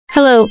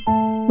Hello,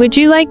 would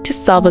you like to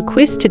solve a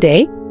quiz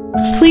today?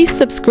 Please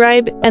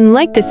subscribe and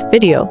like this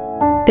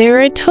video. There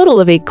are a total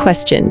of 8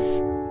 questions.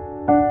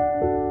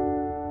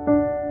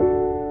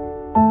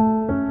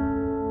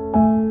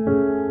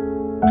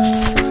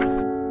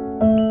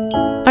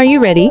 Are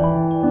you ready?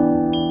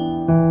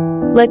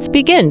 Let's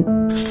begin.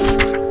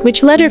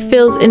 Which letter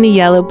fills in the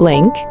yellow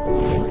blank?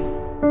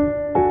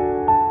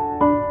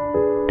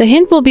 The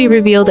hint will be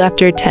revealed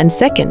after 10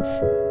 seconds.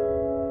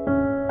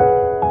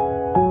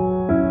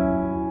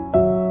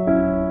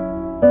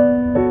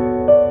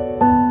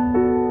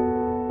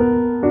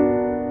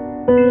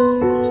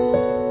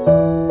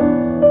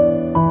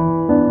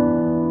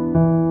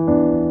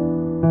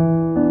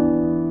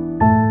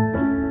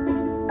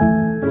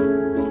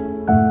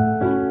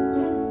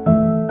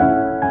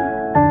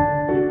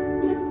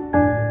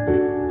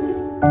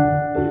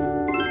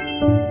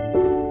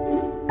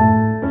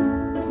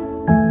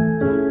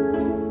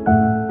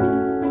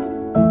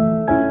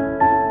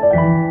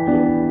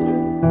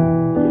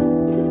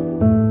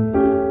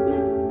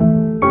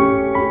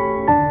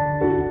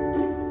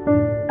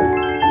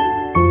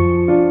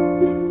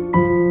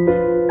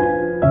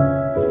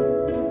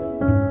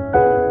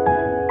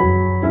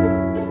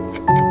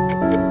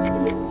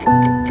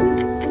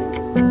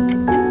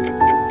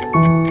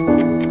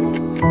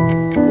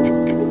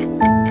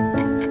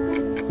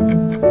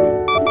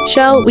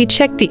 Shall we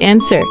check the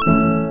answer?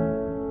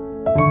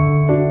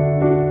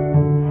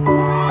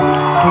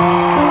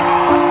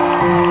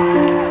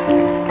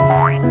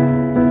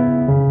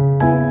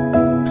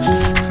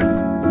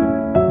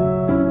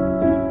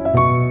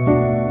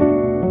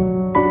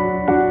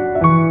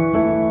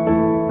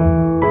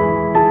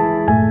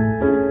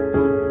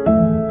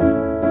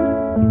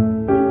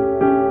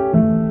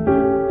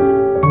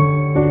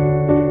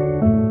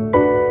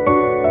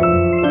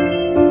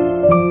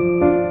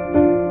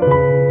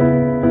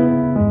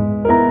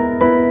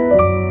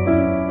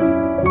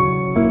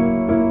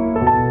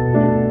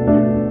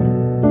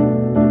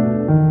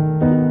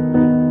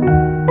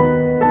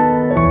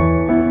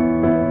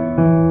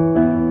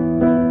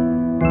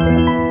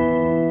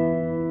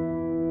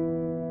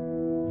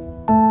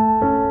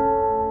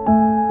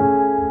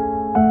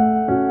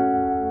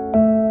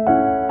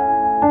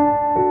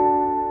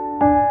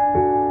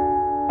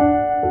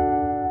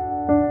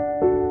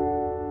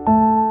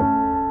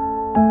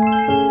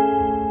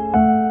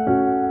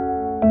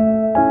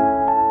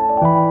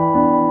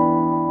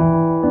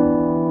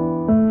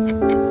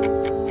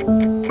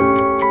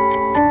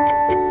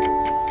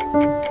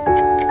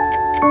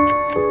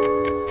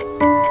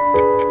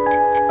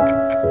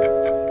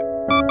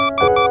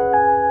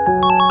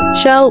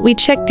 Shall we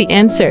check the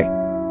answer?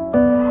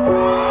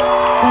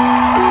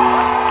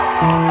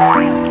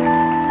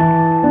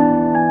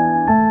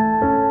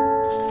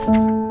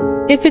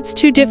 If it's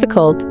too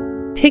difficult,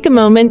 take a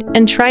moment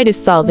and try to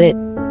solve it.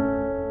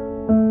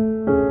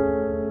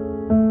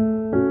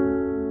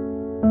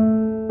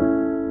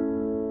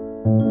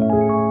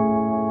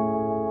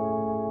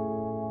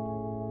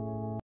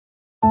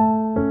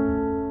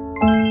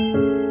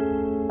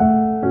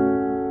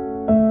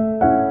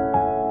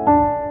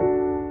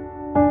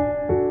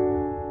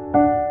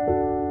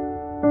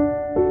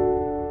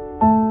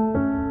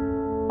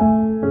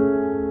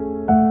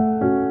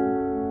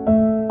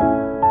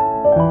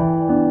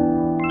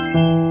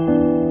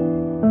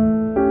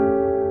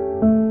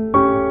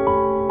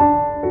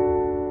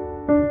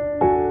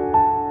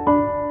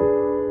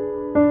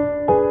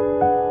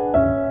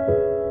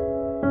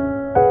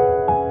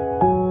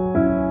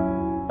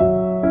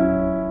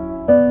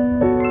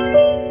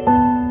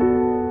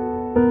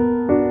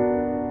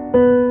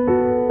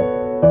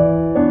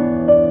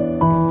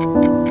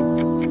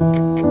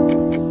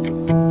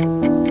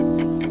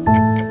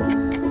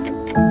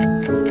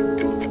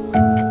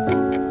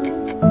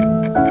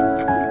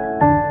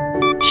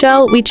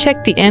 Shall we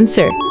check the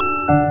answer?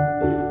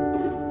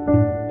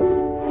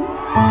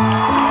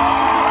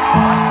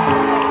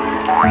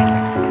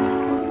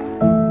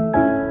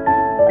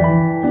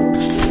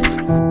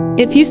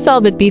 If you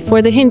solve it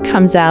before the hint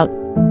comes out,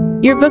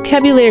 your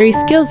vocabulary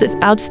skills is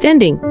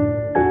outstanding.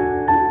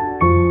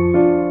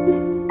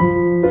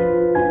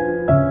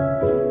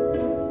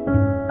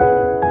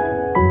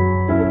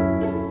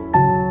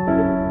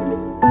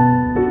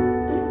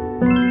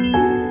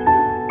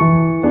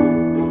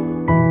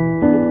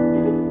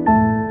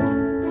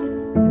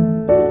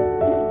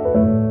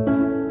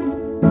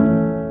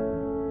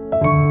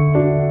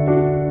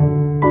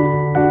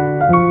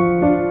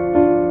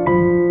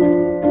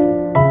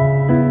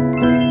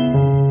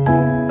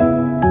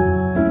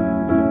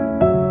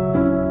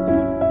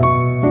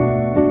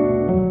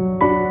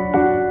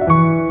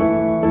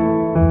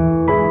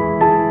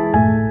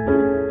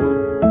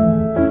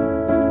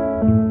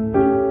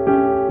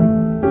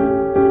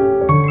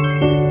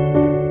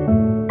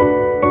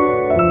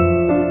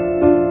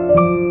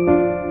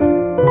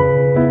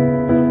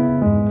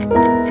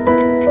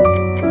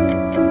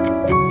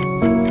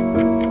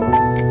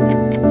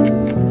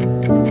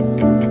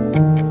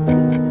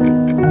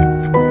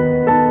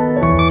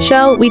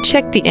 Shall we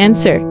check the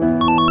answer?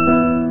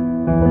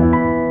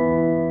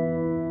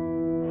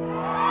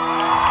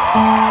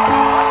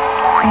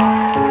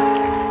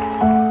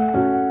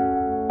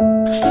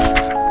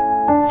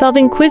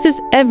 Solving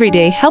quizzes every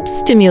day helps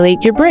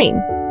stimulate your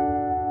brain.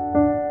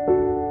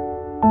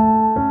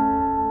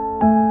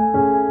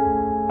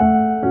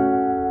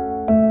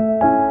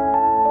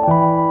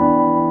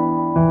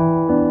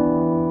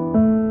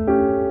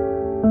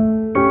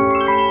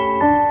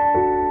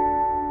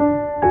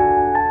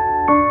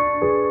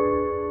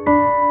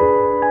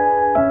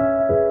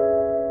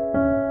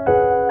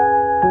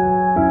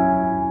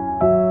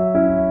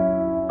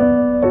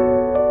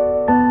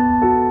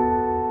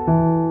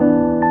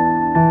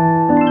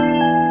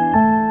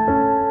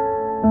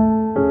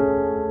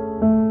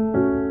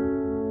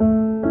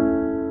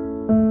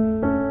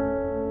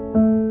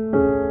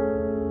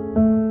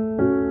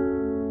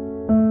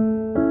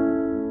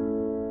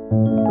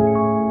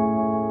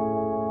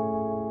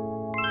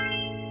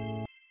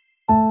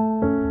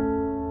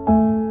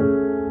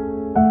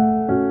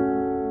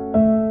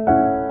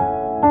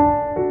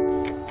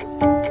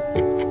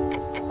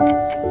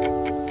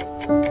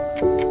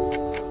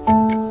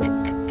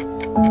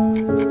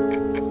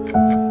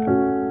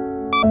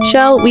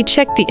 Shall we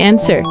check the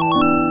answer?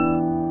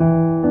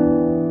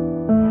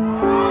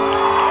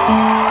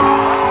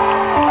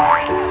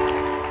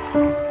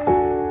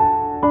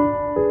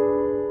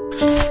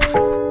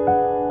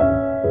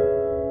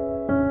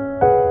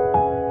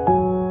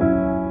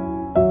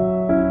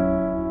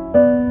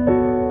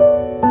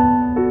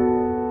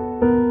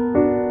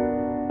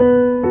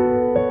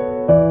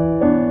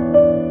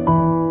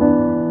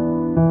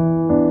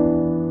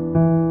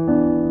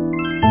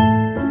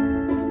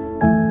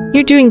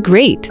 You're doing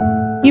great.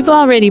 You've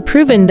already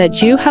proven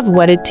that you have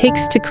what it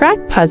takes to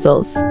crack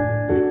puzzles.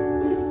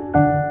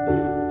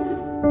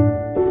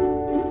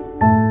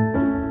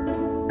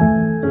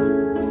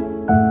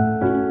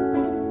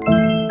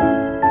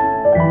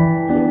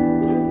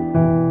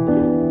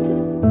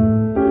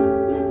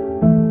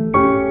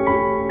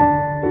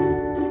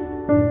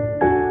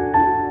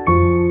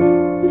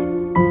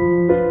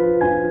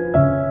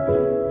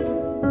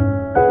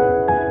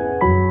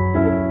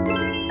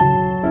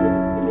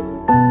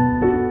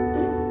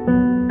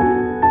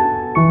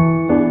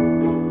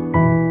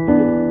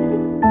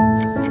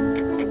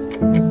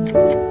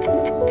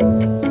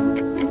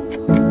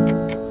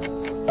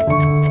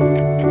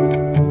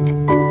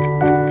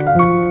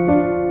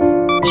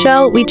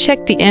 Shall we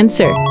check the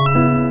answer?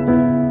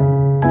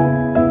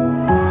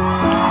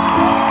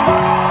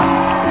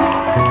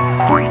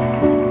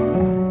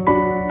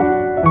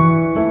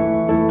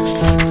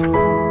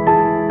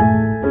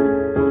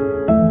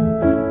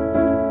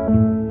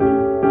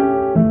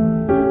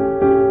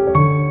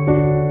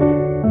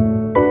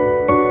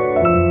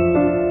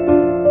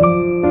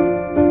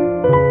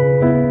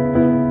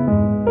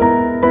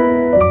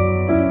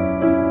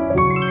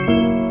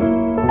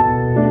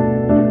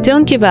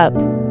 Don't give up.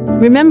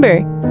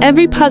 Remember,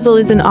 every puzzle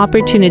is an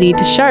opportunity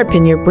to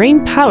sharpen your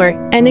brain power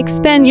and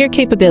expand your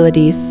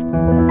capabilities.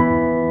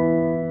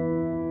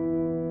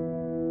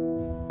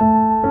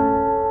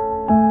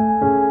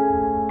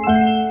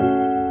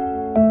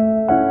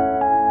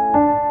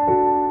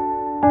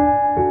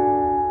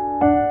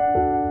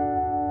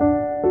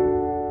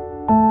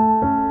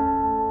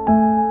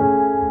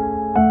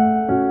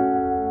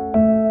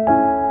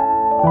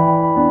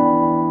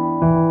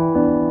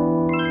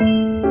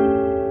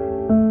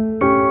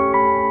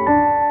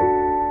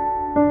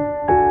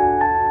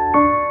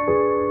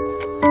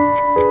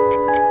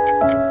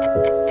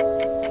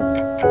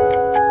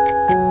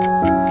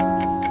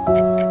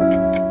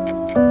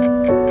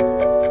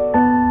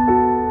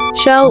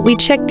 Shall we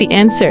check the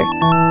answer?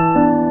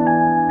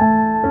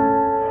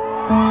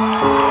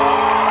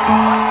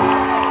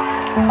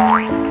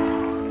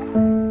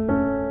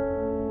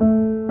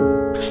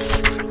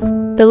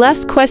 The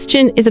last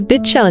question is a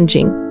bit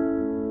challenging.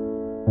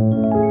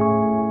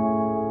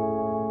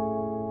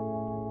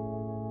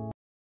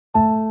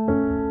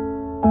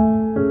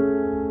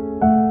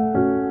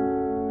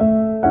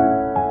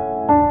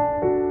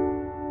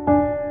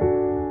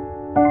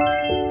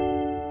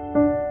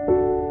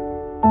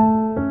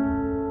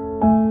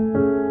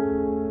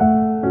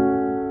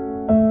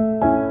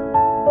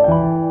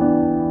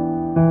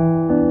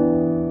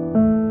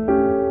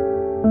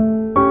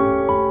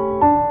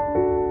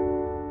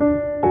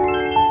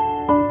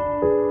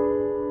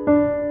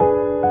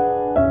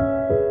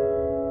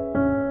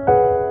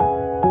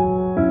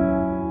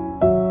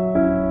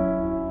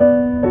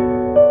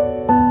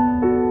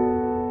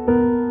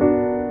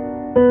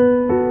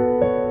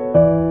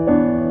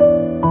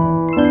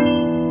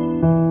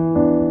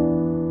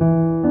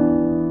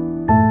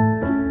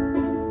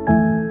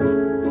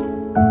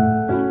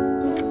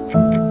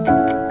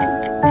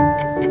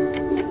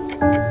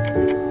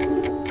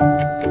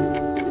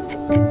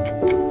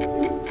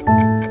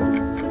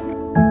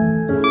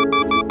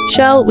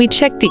 Shall we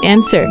check the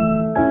answer?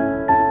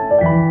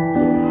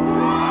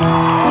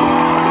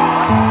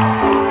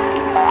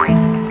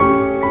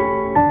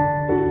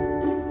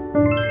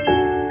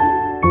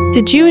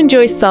 Did you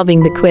enjoy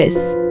solving the quiz?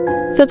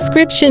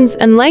 Subscriptions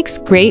and likes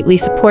greatly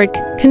support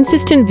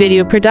consistent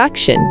video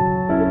production.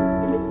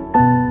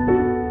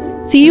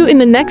 See you in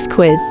the next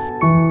quiz.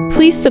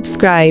 Please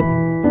subscribe.